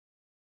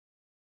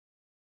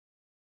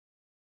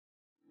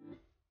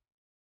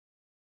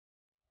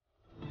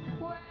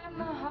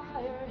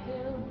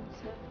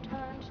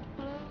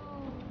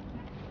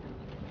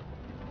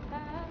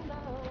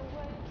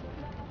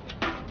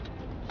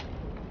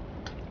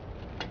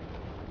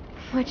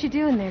What you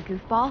doing there,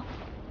 goofball?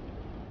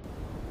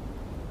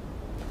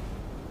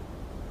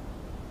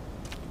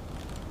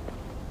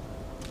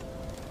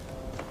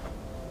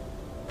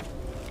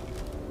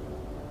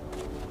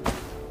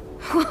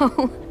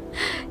 Whoa,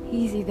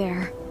 easy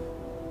there.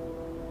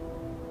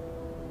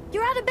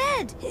 You're out of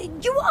bed.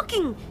 You're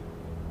walking.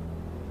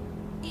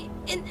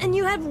 And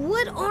you have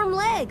wood arm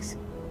legs.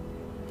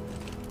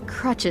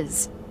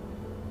 Crutches.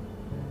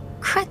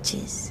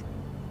 Crutches.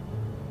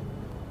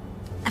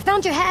 I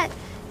found your hat.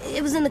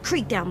 It was in the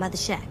creek down by the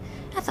shack.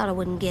 I thought I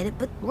wouldn't get it,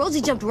 but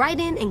Rosie jumped right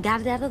in and got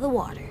it out of the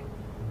water.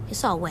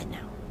 It's all wet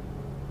now.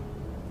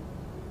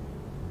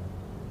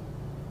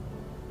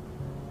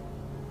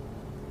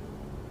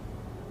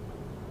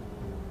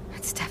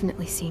 It's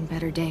definitely seen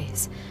better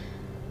days.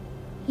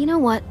 You know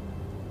what?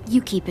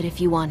 You keep it if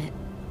you want it.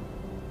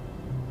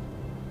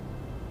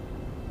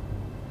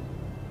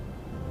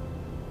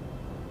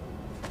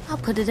 I'll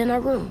put it in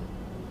our room.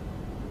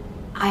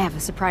 I have a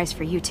surprise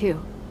for you, too.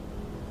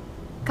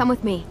 Come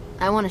with me.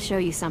 I want to show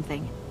you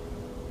something.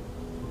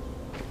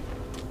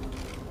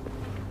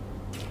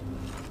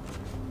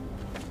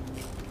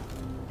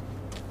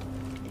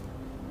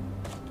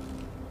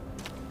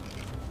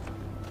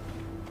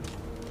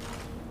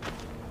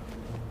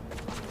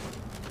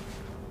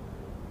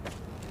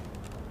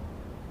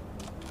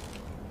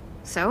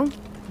 So,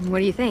 what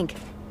do you think?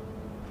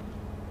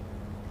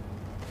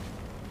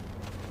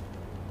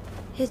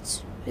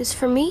 It's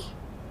for me?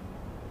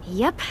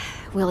 Yep.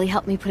 Willie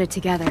helped me put it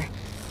together.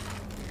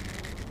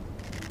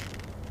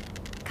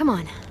 Come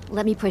on,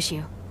 let me push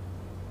you.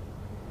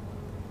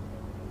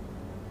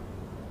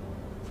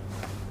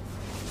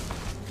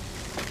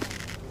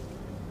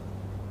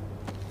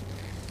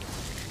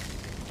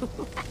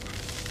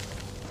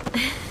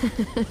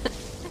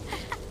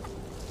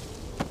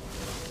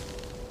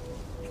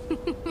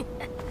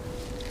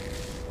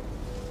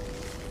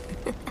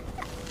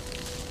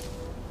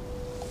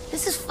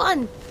 This is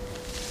fun.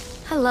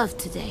 I love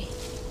today.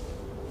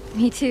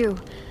 Me too.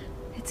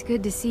 It's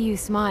good to see you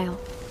smile.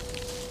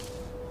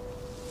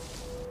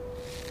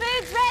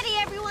 Food's ready,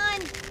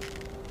 everyone!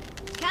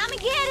 Come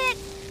and get it!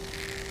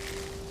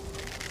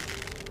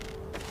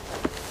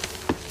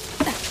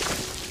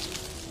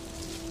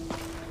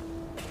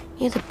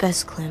 You're the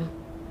best, Clem.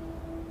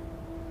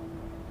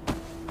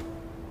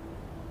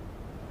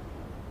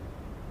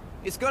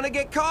 It's gonna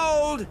get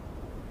cold!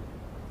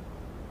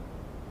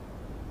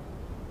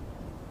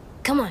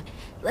 Come on,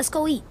 let's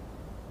go eat.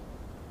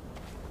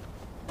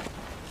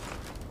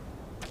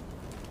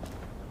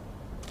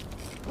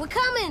 We're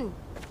coming!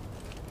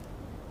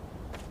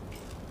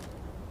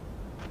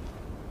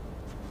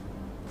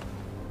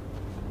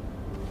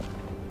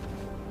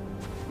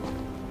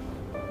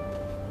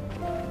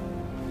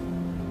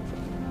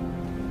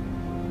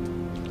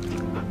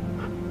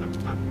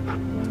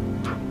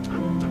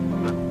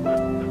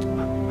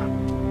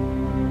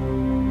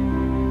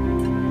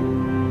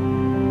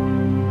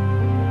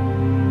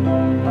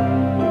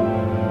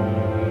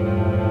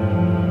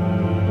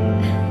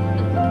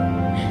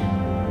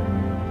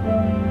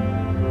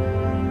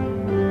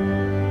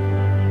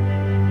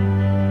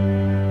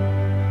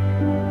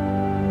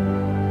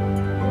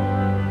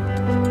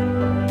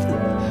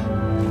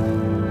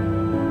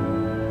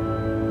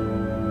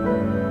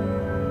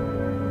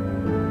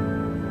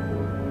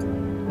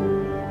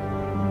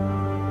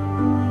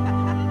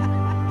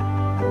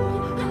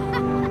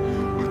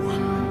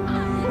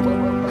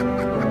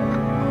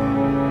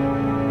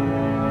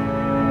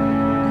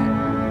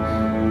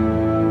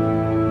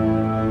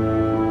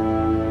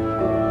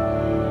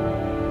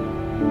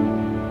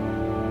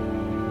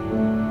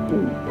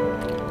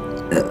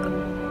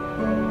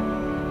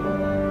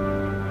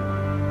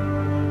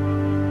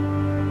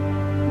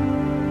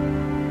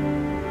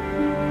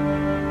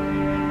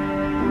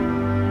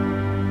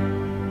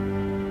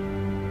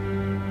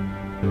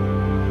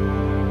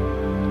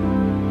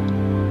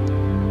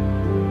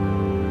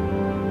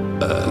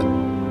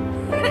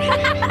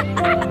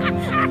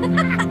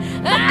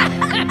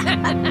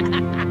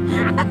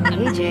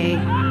 Hey, Jay.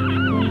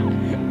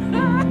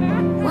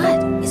 What?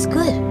 It's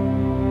good.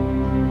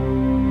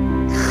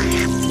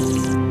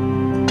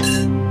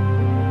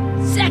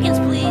 Seconds,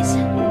 please.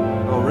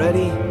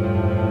 Already?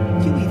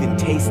 You even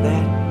taste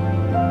that?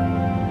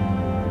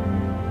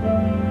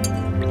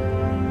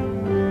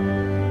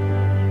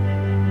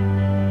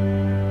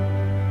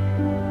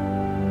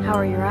 How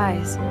are your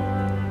eyes?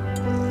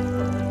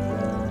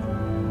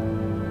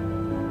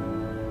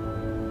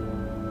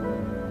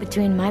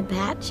 Between my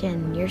patch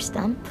and your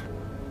stump,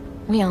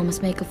 we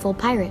almost make a full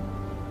pirate.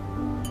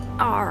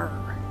 Arr.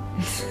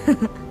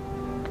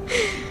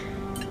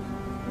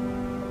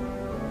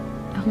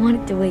 I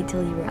wanted to wait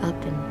till you were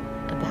up and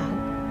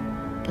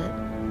about, but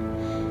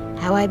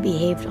how I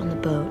behaved on the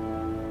boat,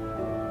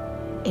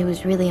 it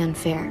was really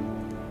unfair.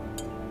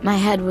 My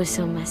head was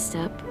so messed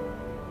up.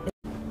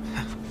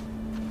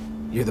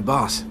 You're the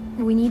boss.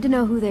 We need to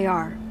know who they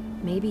are.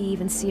 Maybe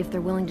even see if they're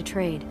willing to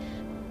trade.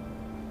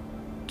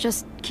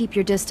 Just keep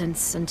your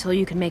distance until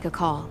you can make a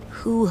call.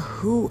 Who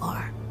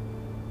are?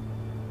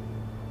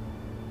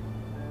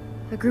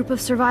 A group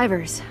of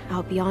survivors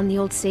out beyond the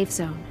old safe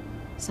zone.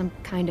 Some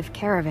kind of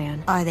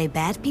caravan. Are they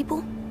bad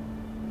people?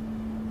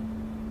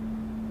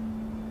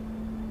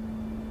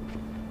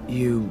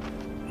 You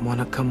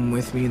wanna come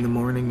with me in the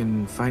morning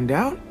and find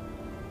out?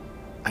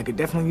 I could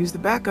definitely use the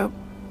backup.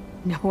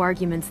 No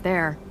arguments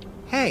there.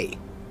 Hey,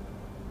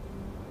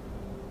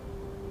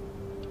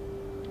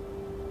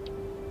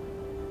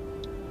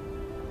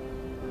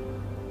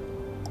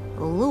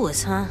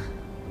 Lewis, huh?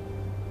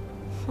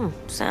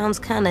 Sounds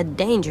kinda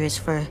dangerous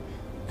for...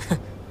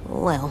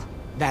 well...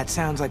 that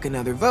sounds like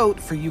another vote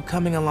for you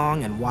coming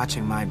along and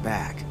watching my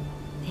back.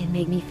 It'd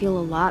make me feel a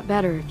lot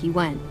better if you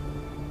went.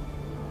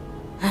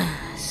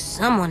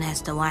 Someone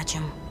has to watch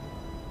him.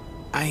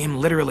 I am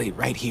literally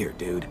right here,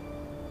 dude.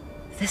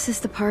 This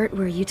is the part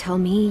where you tell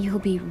me you'll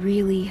be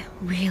really,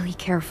 really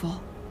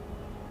careful.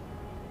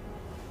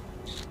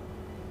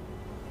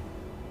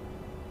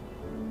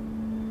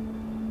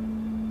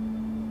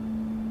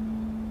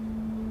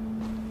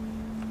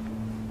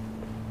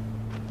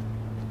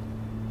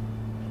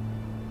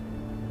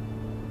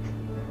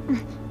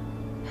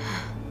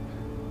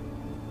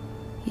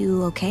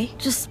 You okay?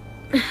 Just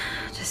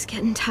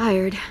getting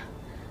tired.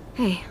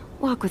 Hey,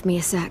 walk with me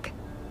a sec.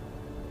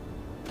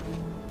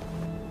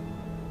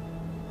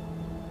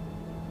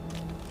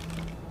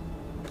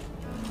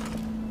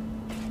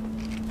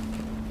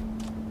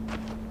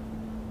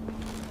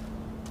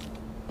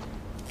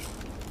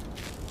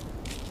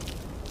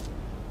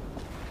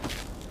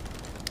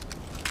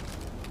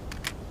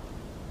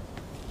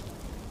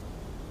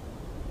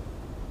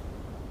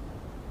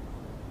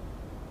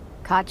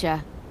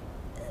 Gotcha.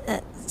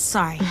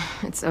 Sorry.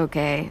 It's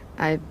okay.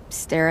 I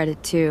stare at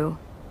it too.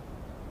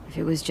 If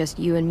it was just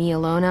you and me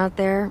alone out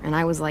there, and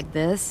I was like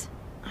this,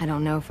 I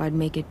don't know if I'd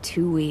make it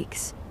 2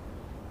 weeks.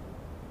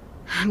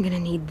 I'm gonna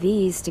need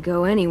these to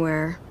go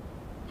anywhere.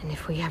 And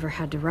if we ever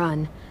had to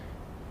run,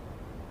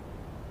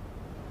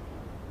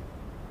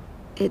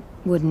 it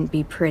wouldn't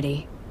be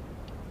pretty.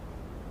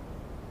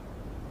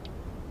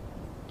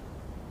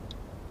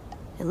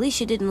 At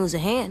least you didn't lose a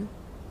hand.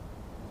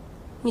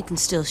 You can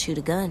still shoot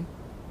a gun.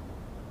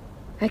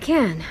 I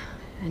can,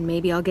 and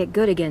maybe I'll get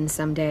good again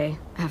someday,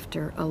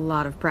 after a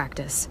lot of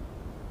practice.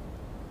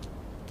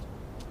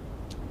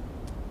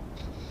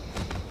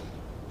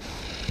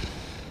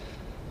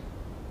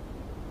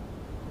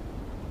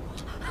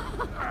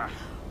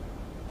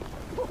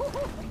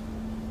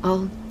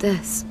 All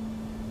this.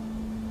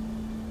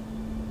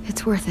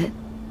 It's worth it.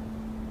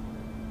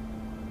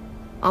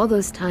 All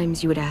those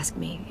times you would ask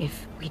me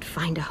if we'd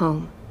find a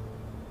home.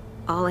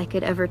 All I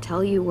could ever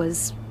tell you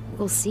was,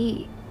 we'll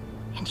see.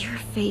 And your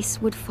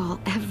face would fall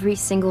every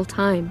single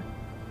time.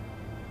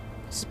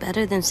 It's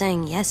better than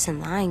saying yes and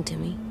lying to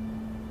me.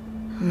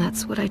 And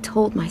that's what I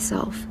told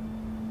myself.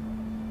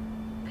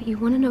 But you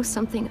want to know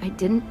something I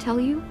didn't tell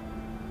you?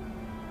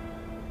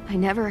 I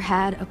never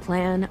had a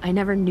plan. I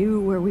never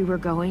knew where we were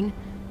going.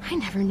 I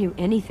never knew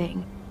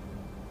anything.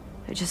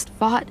 I just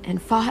fought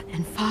and fought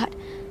and fought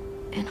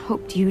and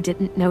hoped you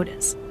didn't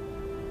notice.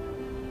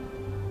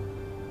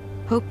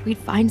 Hoped we'd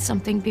find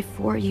something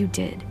before you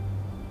did.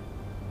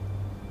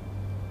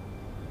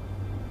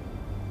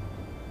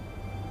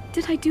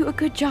 Did I do a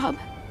good job?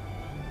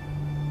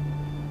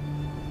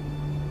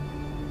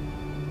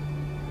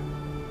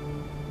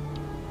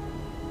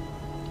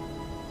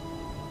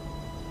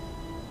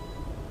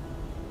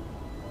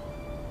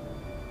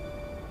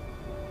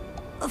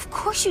 Of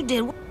course you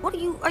did. What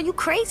are you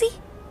crazy?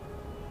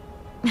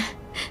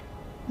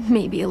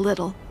 Maybe a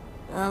little.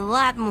 A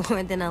lot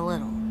more than a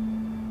little.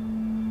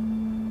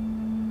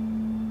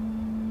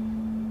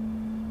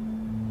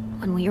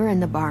 When we were in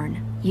the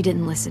barn, you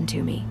didn't listen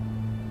to me.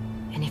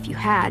 And if you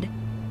had,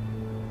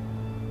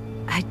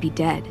 I'd be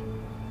dead.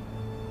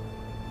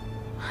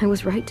 I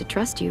was right to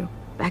trust you,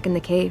 back in the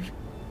cave.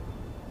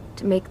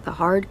 To make the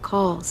hard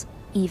calls,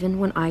 even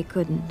when I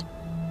couldn't.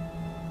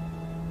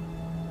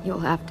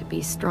 You'll have to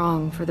be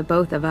strong for the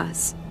both of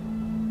us.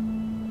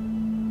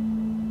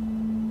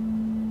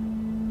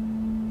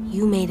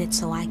 You made it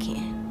so I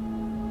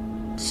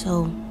can.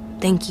 So,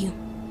 thank you.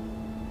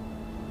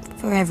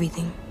 For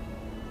everything.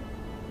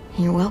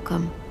 You're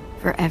welcome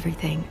for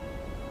everything.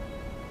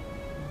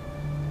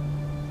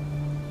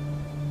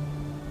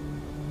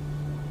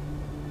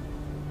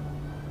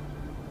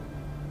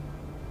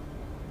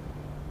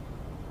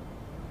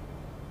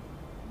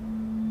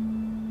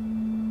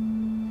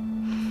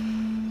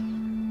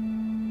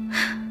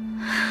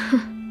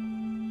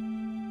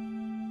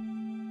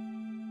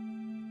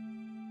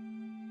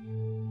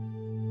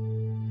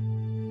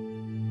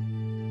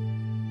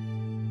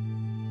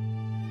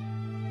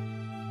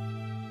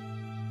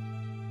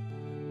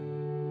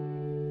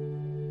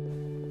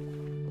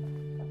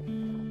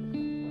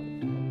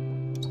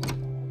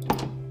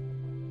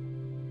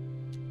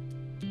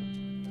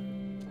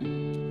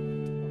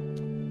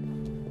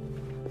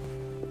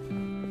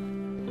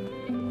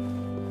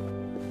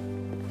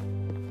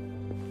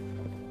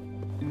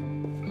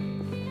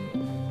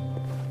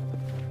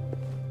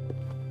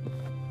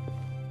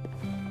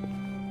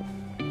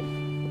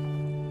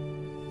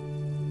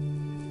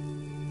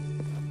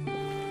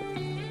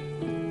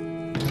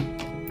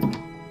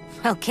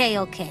 Okay,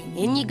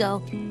 in you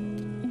go.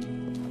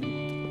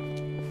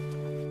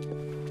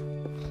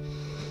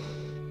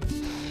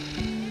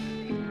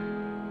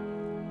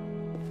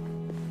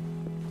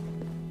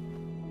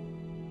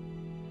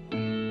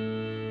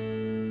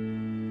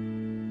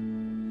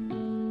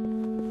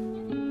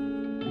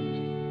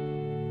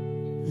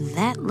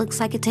 That looks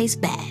like it tastes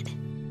bad.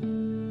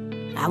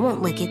 I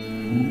won't lick it.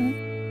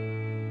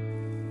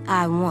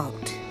 I won't.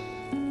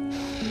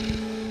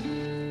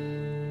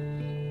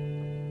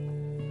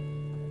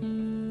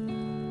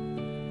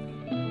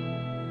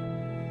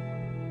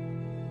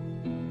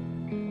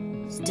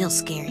 Still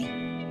scary.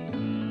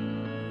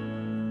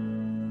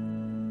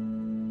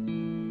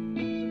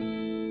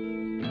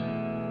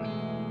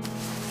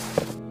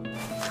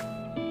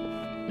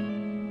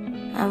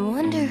 I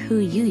wonder who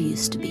you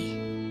used to be.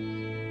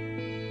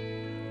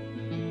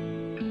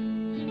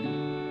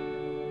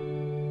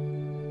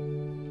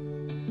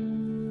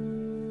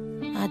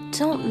 I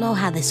don't know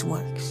how this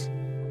works.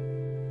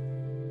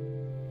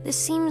 This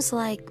seems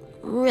like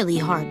really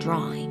hard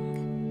drawing.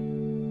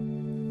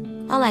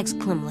 I'll ask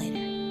Clem later.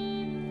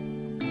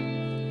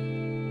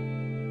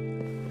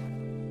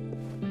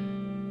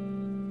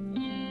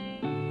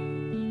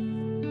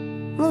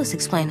 Louis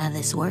explained how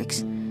this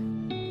works,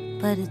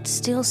 but it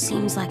still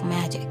seems like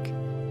magic.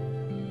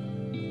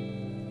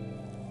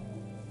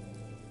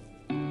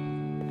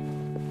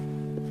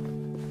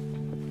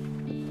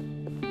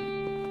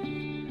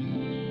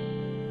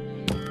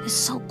 It's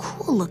so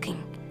cool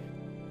looking.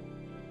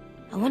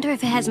 I wonder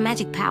if it has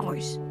magic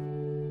powers.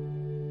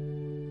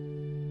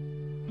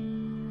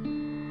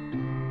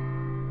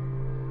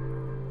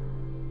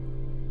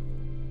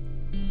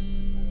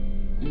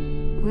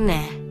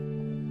 Nah.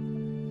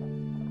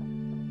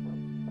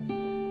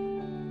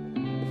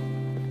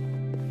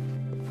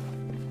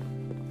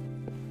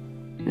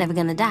 Never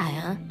gonna die,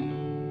 huh?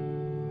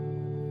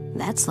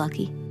 That's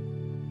lucky.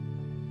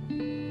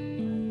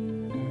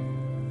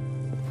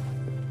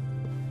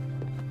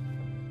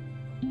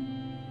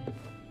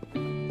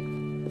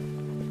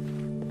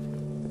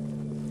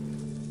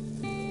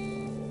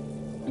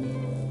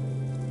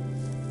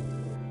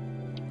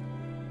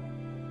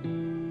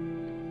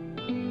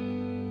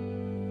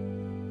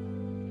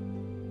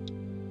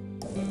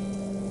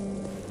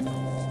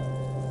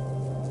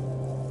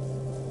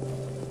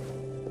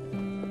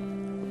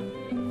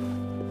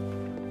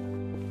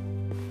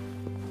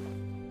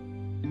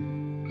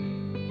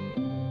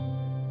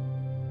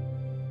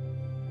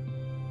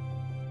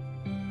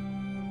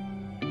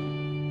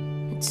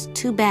 It's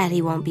too bad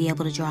he won't be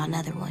able to draw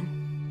another one.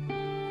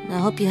 I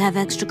hope you have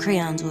extra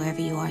crayons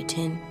wherever you are,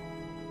 Tin.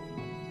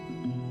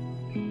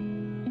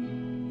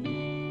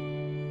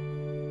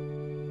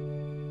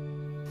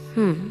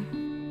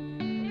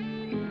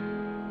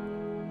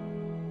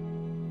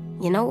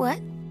 You know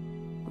what?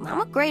 I'm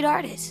a great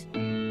artist.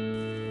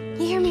 You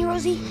hear me,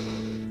 Rosie?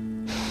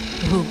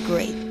 Oh,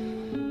 great.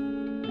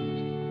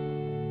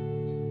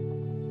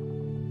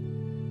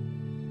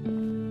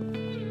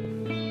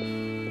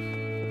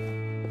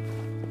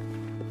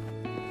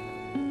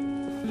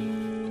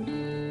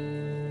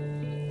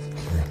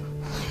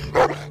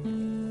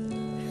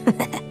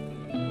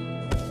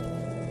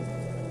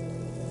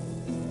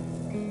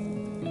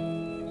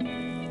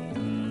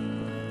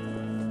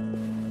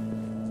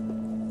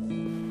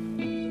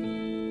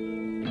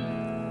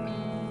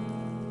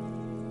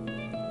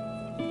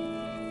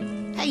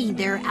 Hey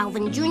there,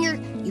 Alvin Jr.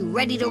 You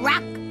ready to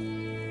rock?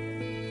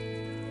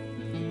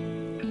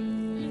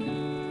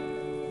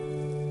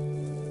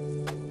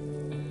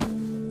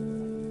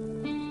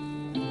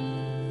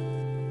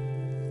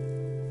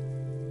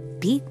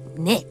 Beat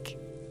Nick.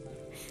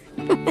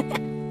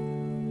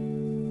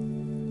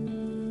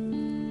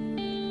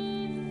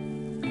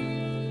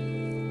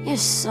 You're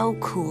so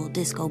cool,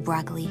 Disco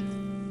Broccoli.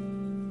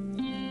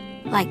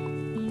 Like,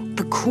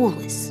 the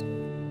coolest.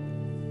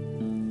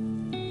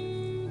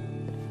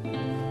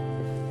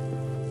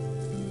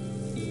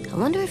 I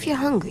wonder if you're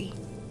hungry.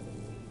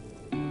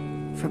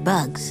 For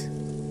bugs.